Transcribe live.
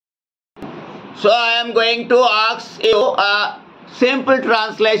So I am going to ask you a simple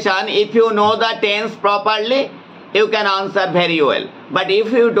translation. If you know the tense properly, you can answer very well. But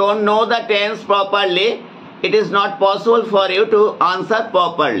if you don't know the tense properly, it is not possible for you to answer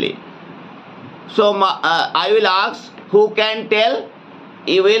properly. So I will ask, who can tell?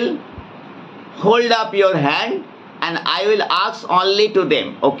 You will hold up your hand and I will ask only to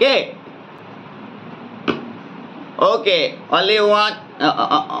them. Okay? Okay. Only one.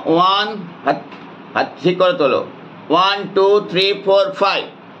 1, 2, 3, 4, 5.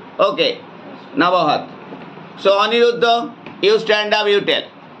 Okay. Navahat. So Aniruddha, you stand up, you tell.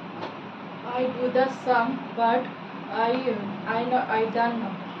 I do the sum, but I don't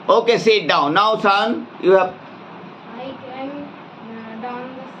know. Okay, sit down. Now, son, you have. I can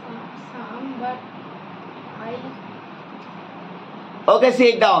done the sum, but I. Okay,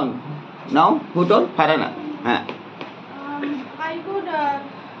 sit down. Now, who told? Farana. I could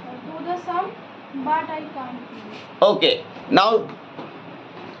do the sum, but I can't. Okay. Now,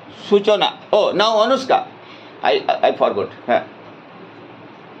 Suchana. Oh, now Anushka. I forgot.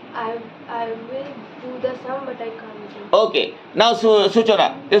 I will do the sum, but I can't do. Okay. Now,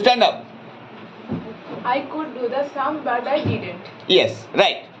 Suchana, you stand up. I could do the sum, but I didn't. Yes,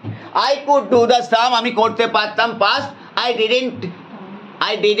 right. I could do the sum. আমি করতে পারতাম past. I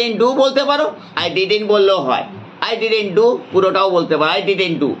didn't do বলতে পারো. I didn't বললেও হয়. I didn't do পুরোটাও বলতে পারো. I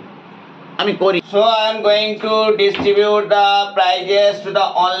didn't do. আমি করি. So I am going to distribute the prizes to the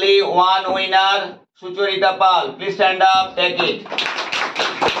only one winner, Sucharita Pal. Please stand up. Take it.